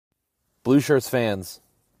Blue Shirts fans,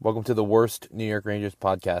 welcome to the Worst New York Rangers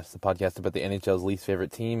podcast, the podcast about the NHL's least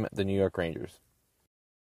favorite team, the New York Rangers.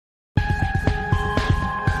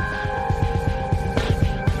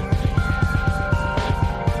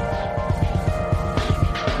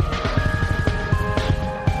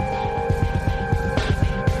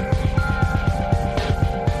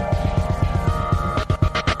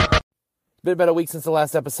 Been about a week since the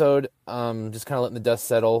last episode. Just kind of letting the dust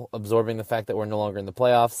settle, absorbing the fact that we're no longer in the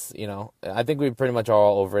playoffs. You know, I think we pretty much are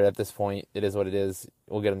all over it at this point. It is what it is.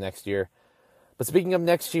 We'll get them next year. But speaking of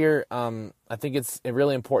next year, I think it's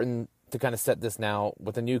really important to kind of set this now.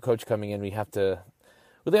 With a new coach coming in, we really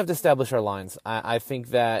have to establish our lines. I think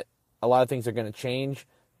that a lot of things are going to change,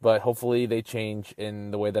 but hopefully they change in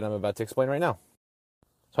the way that I'm about to explain right now.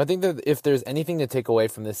 So I think that if there's anything to take away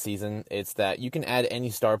from this season, it's that you can add any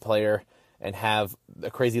star player and have a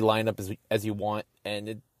crazy lineup as you want, and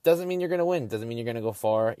it doesn't mean you're going to win. It doesn't mean you're going to go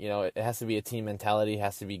far. You know, it has to be a team mentality. It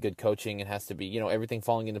has to be good coaching. It has to be, everything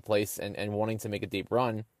falling into place and wanting to make a deep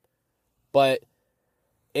run. But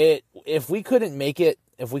if we couldn't make it,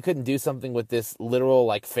 if we couldn't do something with this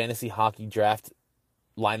literal fantasy hockey draft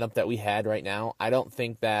lineup that we had right now, I don't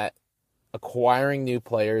think that acquiring new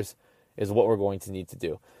players is what we're going to need to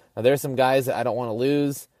do. Now, there are some guys that I don't want to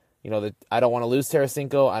lose. That I don't want to lose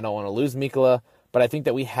Tarasenko. I don't want to lose Mikkola. But I think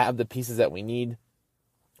that we have the pieces that we need.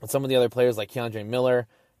 And some of the other players like K'Andre Miller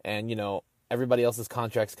and, everybody else's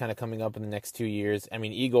contracts kind of coming up in the next 2 years. I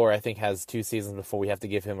mean, Igor, I think, has 2 seasons before we have to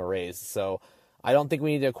give him a raise. So I don't think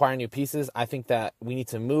we need to acquire new pieces. I think that we need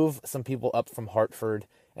to move some people up from Hartford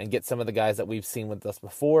and get some of the guys that we've seen with us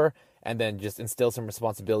before and then just instill some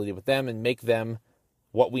responsibility with them and make them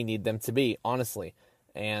what we need them to be, honestly.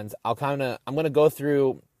 And I'm going to go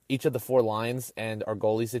through each of the 4 lines and our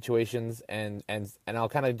goalie situations, and I'll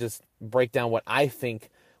kind of just break down what I think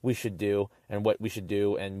we should do and what we should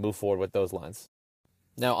do and move forward with those lines.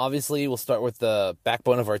 Now, obviously, we'll start with the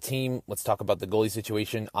backbone of our team. Let's talk about the goalie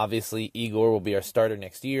situation. Obviously, Igor will be our starter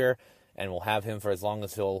next year, and we'll have him for as long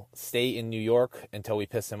as he'll stay in New York until we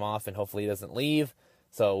piss him off, and hopefully he doesn't leave.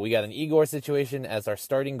 So we got an Igor situation as our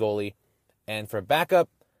starting goalie. And for backup,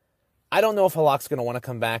 I don't know if Halak's going to want to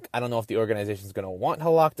come back. I don't know if the organization's going to want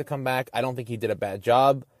Halak to come back. I don't think he did a bad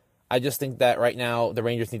job. I just think that right now the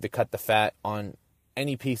Rangers need to cut the fat on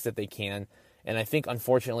any piece that they can. And I think,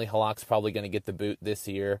 unfortunately, Halak's probably going to get the boot this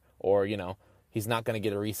year, or, he's not going to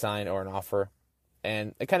get a re-sign or an offer.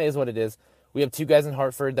 And it kind of is what it is. We have 2 guys in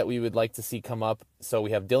Hartford that we would like to see come up. So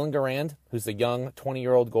we have Dylan Garand, who's a young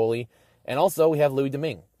 20-year-old goalie. And also we have Louis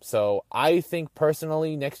Domingue. So I think,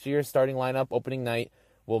 personally, next year's starting lineup, opening night,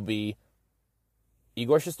 will be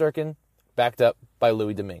Igor Shesterkin, backed up by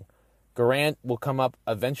Louis Domingue. Garand will come up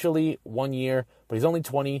eventually 1 year, but he's only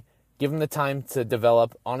 20. Give him the time to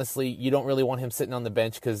develop. Honestly, you don't really want him sitting on the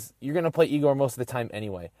bench because you're going to play Igor most of the time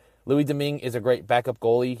anyway. Louis Domingue is a great backup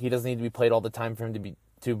goalie. He doesn't need to be played all the time for him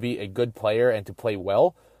to be a good player and to play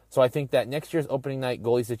well. So I think that next year's opening night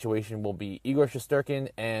goalie situation will be Igor Shesterkin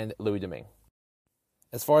and Louis Domingue.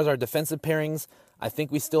 As far as our defensive pairings, I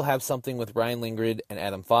think we still have something with Ryan Lindgren and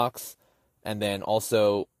Adam Fox, and then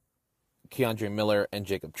also K'Andre Miller and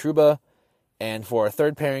Jacob Trouba. And for our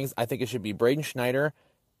third pairings, I think it should be Braden Schneider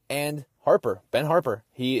and Ben Harper.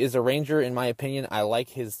 He is a Ranger, in my opinion. I like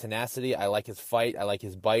his tenacity. I like his fight. I like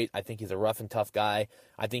his bite. I think he's a rough and tough guy.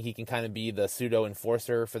 I think he can kind of be the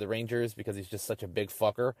pseudo-enforcer for the Rangers because he's just such a big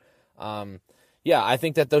fucker. I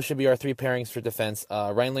think that those should be our 3 pairings for defense.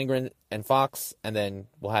 Ryan Lindgren and Fox, and then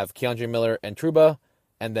we'll have K'Andre Miller and Trouba,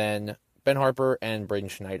 and then Ben Harper and Braden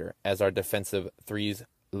Schneider as our defensive 3s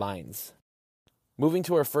lines. Moving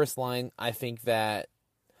to our first line, I think that,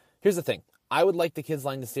 here's the thing. I would like the kids'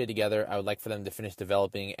 line to stay together. I would like for them to finish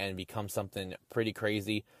developing and become something pretty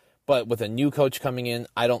crazy. But with a new coach coming in,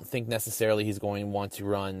 I don't think necessarily he's going to want to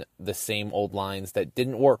run the same old lines that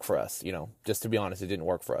didn't work for us. Just to be honest, it didn't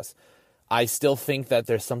work for us. I still think that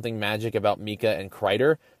there's something magic about Mika and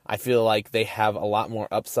Kreider. I feel like they have a lot more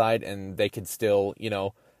upside and they could still,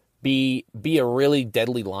 be a really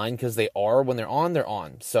deadly line because they are. When they're on, they're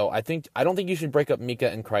on. So I don't think you should break up Mika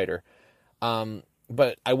and Kreider.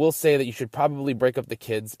 But I will say that you should probably break up the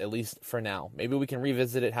kids, at least for now. Maybe we can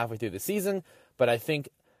revisit it halfway through the season, but I think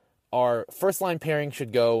our first line pairing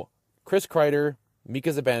should go Chris Kreider,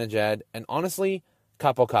 Mika Zibanejad, and honestly,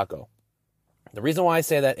 Kaapo Kakko. The reason why I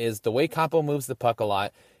say that is the way Kaapo moves the puck a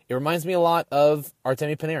lot. It reminds me a lot of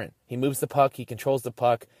Artemi Panarin. He moves the puck, he controls the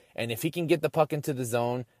puck, and if he can get the puck into the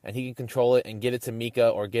zone and he can control it and get it to Mika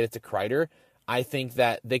or get it to Kreider, I think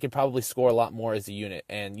that they could probably score a lot more as a unit.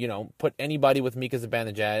 And, put anybody with Mika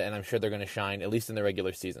Zibanejad, and I'm sure they're going to shine, at least in the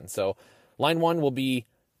regular season. So line 1 will be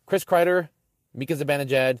Chris Kreider, Mika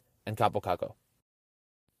Zibanejad, and Capo Caco.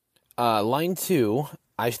 Line 2,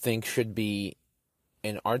 I think, should be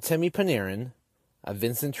an Artemi Panarin, a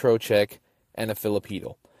Vincent Trocheck, and a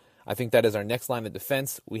Filipino. I think that is our next line of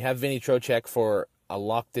defense. We have Vinny Trocheck for a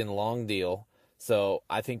locked-in long deal, so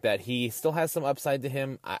I think that he still has some upside to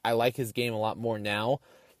him. I like his game a lot more now,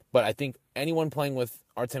 but I think anyone playing with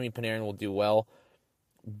Artemi Panarin will do well.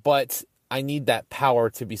 But I need that power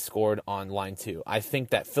to be scored on line 2. I think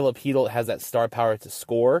that Filip Chytil has that star power to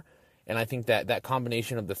score, and I think that that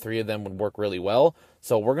combination of the three of them would work really well.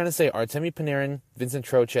 So we're going to say Artemi Panarin, Vincent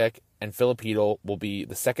Trocheck, and Filip Chytil will be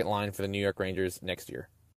the second line for the New York Rangers next year.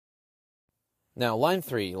 Now, line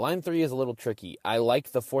 3. Line 3 is a little tricky. I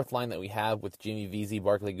like the fourth line that we have with Jimmy Vesey,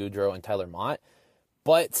 Barclay Goodrow, and Tyler Mott,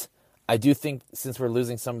 but I do think since we're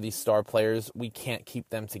losing some of these star players, we can't keep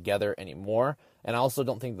them together anymore. And I also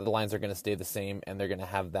don't think that the lines are going to stay the same and they're going to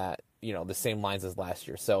have that, the same lines as last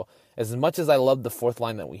year. So as much as I love the fourth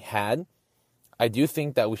line that we had, I do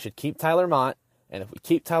think that we should keep Tyler Mott. And if we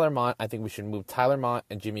keep Tyler Mott, I think we should move Tyler Mott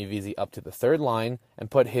and Jimmy Vesey up to the third line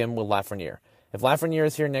and put him with Lafreniere. If Lafreniere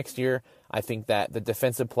is here next year, I think that the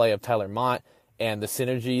defensive play of Tyler Mott and the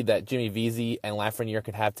synergy that Jimmy Vesey and Lafreniere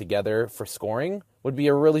could have together for scoring would be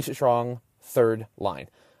a really strong third line.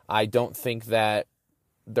 I don't think that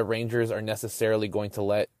the Rangers are necessarily going to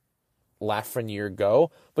let Lafreniere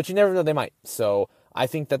go, but you never know, they might. So I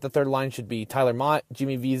think that the third line should be Tyler Mott,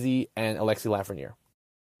 Jimmy Vesey, and Alexis Lafreniere.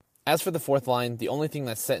 As for the fourth line, the only thing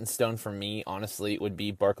that's set in stone for me, honestly, would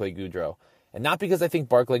be Barclay Goodrow. And not because I think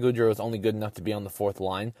Barclay Goodrow is only good enough to be on the fourth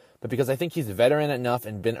line, but because I think he's veteran enough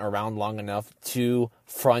and been around long enough to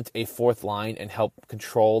front a fourth line and help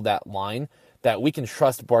control that line, that we can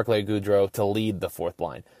trust Barclay Goodrow to lead the fourth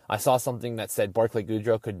line. I saw something that said Barclay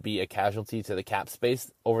Goodrow could be a casualty to the cap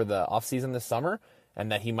space over the offseason this summer,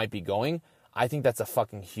 and that he might be going. I think that's a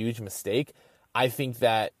fucking huge mistake. I think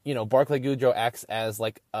that, Barclay Goodrow acts as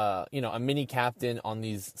like, a mini captain on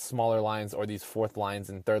these smaller lines or these fourth lines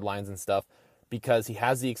and third lines and stuff because he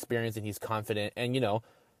has the experience and he's confident. And,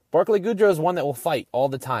 Barclay Goodrow is one that will fight all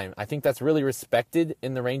the time. I think that's really respected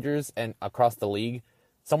in the Rangers and across the league.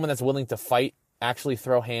 Someone that's willing to fight, actually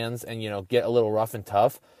throw hands and, get a little rough and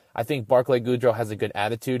tough. I think Barclay Goodrow has a good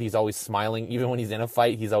attitude. He's always smiling. Even when he's in a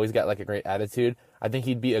fight, he's always got like a great attitude. I think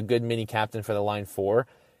he'd be a good mini captain for the line 4.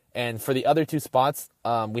 And for the other two spots,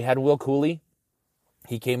 we had Will Cooley.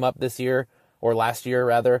 He came up this year, or last year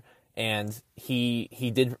rather, and he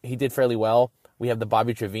did fairly well. We have the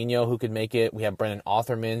Bobby Trevino who could make it. We have Brendan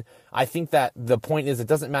Authorman. I think that the point is it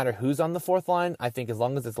doesn't matter who's on the fourth line. I think as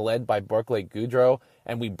long as it's led by Barclay Goodrow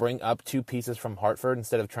and we bring up two pieces from Hartford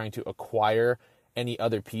instead of trying to acquire any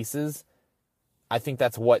other pieces, I think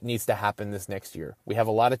that's what needs to happen this next year. We have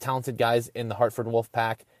a lot of talented guys in the Hartford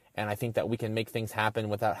Wolfpack, and I think that we can make things happen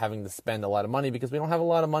without having to spend a lot of money because we don't have a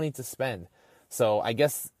lot of money to spend. So I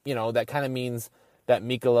guess, that kind of means that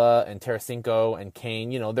Mikkola and Tarasenko and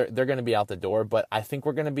Kane, they're going to be out the door, but I think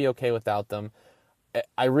we're going to be okay without them.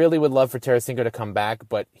 I really would love for Tarasenko to come back,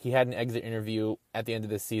 but he had an exit interview at the end of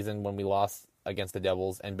this season when we lost against the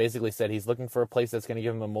Devils and basically said he's looking for a place that's going to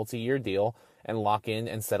give him a multi-year deal and lock in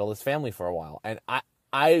and settle his family for a while. And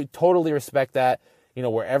I totally respect that.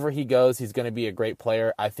 Wherever he goes, he's going to be a great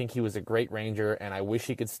player. I think he was a great Ranger, and I wish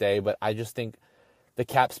he could stay, but I just think the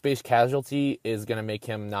cap space casualty is going to make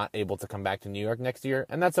him not able to come back to New York next year,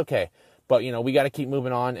 and that's okay. But, we got to keep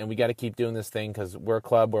moving on, and we got to keep doing this thing because we're a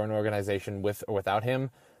club, we're an organization with or without him.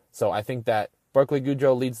 So I think that Barclay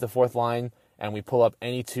Goodrow leads the fourth line, and we pull up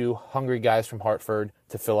any two hungry guys from Hartford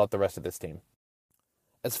to fill out the rest of this team.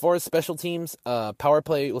 As far as special teams, power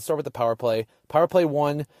play, let's start with the power play. Power play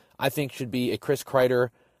 1, I think, should be a Chris Kreider,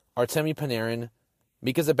 Artemi Panarin,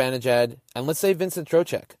 Mika Zibanejad, and let's say Vincent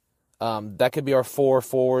Trocheck. That could be our 4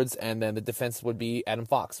 forwards, and then the defense would be Adam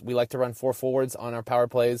Fox. We like to run 4 forwards on our power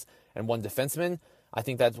plays and 1 defenseman. I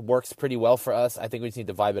think that works pretty well for us. I think we just need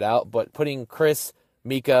to vibe it out. But putting Chris,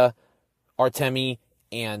 Mika, Artemi,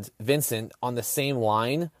 and Vincent on the same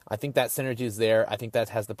line, I think that synergy is there. I think that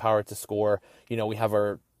has the power to score. We have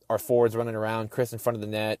our forwards running around, Chris in front of the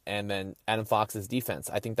net, and then Adam Fox's defense.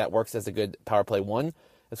 I think that works as a good power play 1.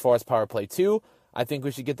 As far as power play 2, I think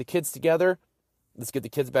we should get the kids together. Let's get the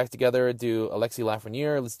kids back together, do Alexis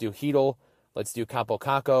Lafreniere, let's do Chytil, let's do Capo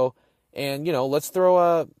Caco, and, let's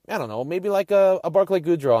throw maybe like a Barclay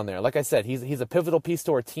Goodrow on there. Like I said, he's a pivotal piece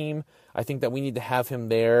to our team. I think that we need to have him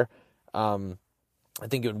there. I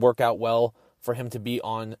think it would work out well for him to be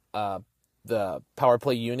on the power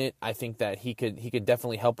play unit. I think that he could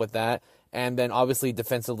definitely help with that. And then obviously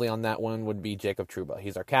defensively on that one would be Jacob Trouba.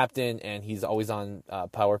 He's our captain, and he's always on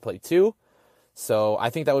power play 2. So I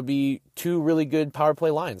think that would be 2 really good power play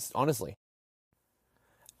lines, honestly.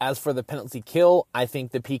 As for the penalty kill, I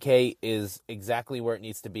think the PK is exactly where it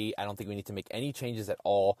needs to be. I don't think we need to make any changes at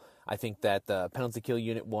all. I think that the penalty kill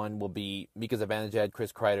unit 1 will be Mika Zibanejad,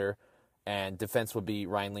 Chris Kreider, and defense would be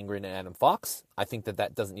Ryan Lindgren and Adam Fox. I think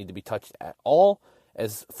that doesn't need to be touched at all.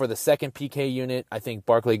 As for the second PK unit, I think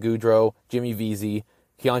Barclay Goodrow, Jimmy Vesey,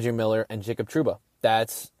 Keandre Miller, and Jacob Trouba.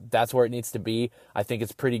 That's where it needs to be. I think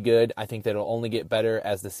it's pretty good. I think that it'll only get better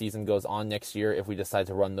as the season goes on next year if we decide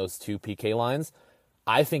to run those 2 PK lines.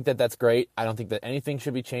 I think that that's great. I don't think that anything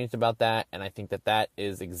should be changed about that, and I think that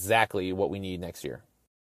is exactly what we need next year.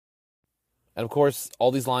 And, of course,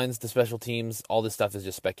 all these lines, the special teams, all this stuff is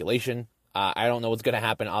just speculation. I don't know what's going to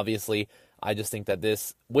happen, obviously. I just think that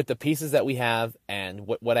this, with the pieces that we have and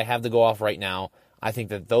what I have to go off right now, I think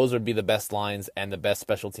that those would be the best lines and the best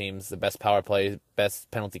special teams, the best power play, best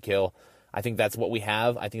penalty kill. I think that's what we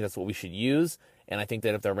have. I think that's what we should use. And I think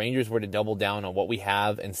that if the Rangers were to double down on what we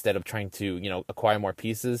have instead of trying to, acquire more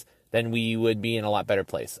pieces, then we would be in a lot better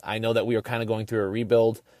place. I know that we were kind of going through a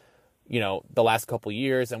rebuild, the last couple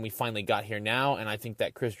years, and we finally got here now. And I think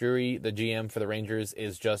that Chris Drury, the GM for the Rangers,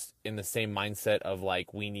 is just in the same mindset of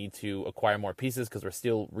we need to acquire more pieces because we're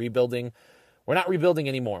still rebuilding. We're not rebuilding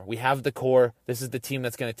anymore. We have the core. This is the team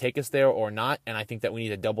that's going to take us there or not. And I think that we need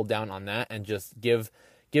to double down on that and just give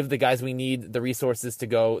the guys we need the resources to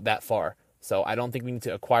go that far. So I don't think we need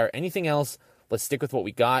to acquire anything else. Let's stick with what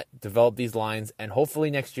we got, develop these lines, and hopefully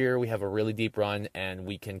next year we have a really deep run and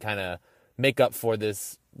we can kind of make up for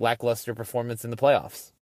this lackluster performance in the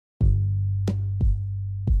playoffs.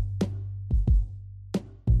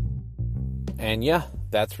 And yeah,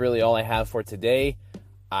 that's really all I have for today.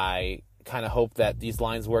 I kind of hope that these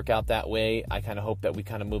lines work out that way. I kind of hope that we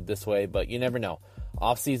kind of move this way, but you never know.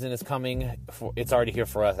 Off season is coming. It's already here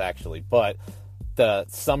for us, actually, but the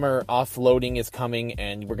summer offloading is coming,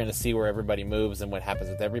 and we're going to see where everybody moves and what happens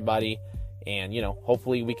with everybody. And,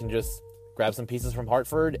 hopefully we can just grab some pieces from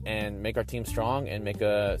Hartford and make our team strong and make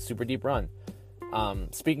a super deep run.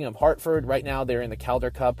 Speaking of Hartford, right now they're in the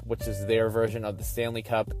Calder Cup, which is their version of the Stanley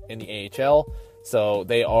Cup in the AHL. So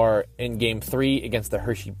they are in Game 3 against the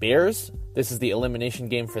Hershey Bears. This is the elimination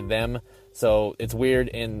game for them. So it's weird,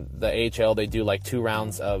 in the AHL they do 2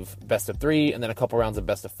 rounds of best of 3 and then a couple rounds of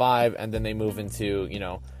best of 5, and then they move into,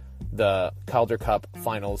 the Calder Cup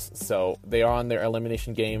finals. So they are on their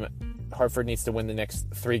elimination game. Hartford needs to win the next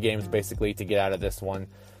 3 games basically to get out of this one.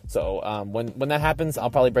 So when that happens, I'll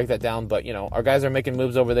probably break that down. But, our guys are making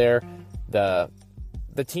moves over there.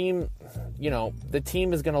 The team, the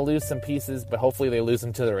team is going to lose some pieces, but hopefully they lose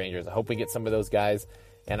them to the Rangers. I hope we get some of those guys,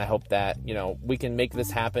 and I hope that, we can make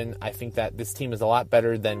this happen. I think that this team is a lot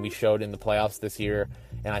better than we showed in the playoffs this year,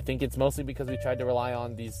 and I think it's mostly because we tried to rely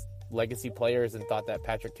on these legacy players and thought that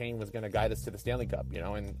Patrick Kane was going to guide us to the Stanley Cup,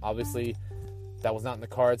 and obviously that was not in the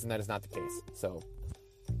cards, and that is not the case. So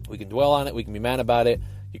we can dwell on it, we can be mad about it,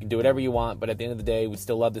 you can do whatever you want, but at the end of the day, we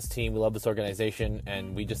still love this team, we love this organization,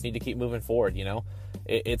 and we just need to keep moving forward,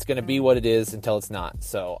 It's going to be what it is until it's not.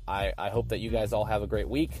 So I hope that you guys all have a great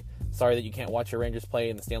week. Sorry that you can't watch your Rangers play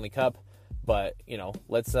in the Stanley Cup, but,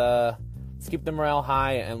 let's keep the morale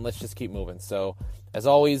high and let's just keep moving. So, as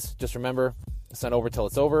always, just remember, it's not over till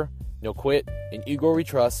it's over. No quit. In Igor we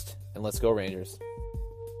trust, and let's go Rangers.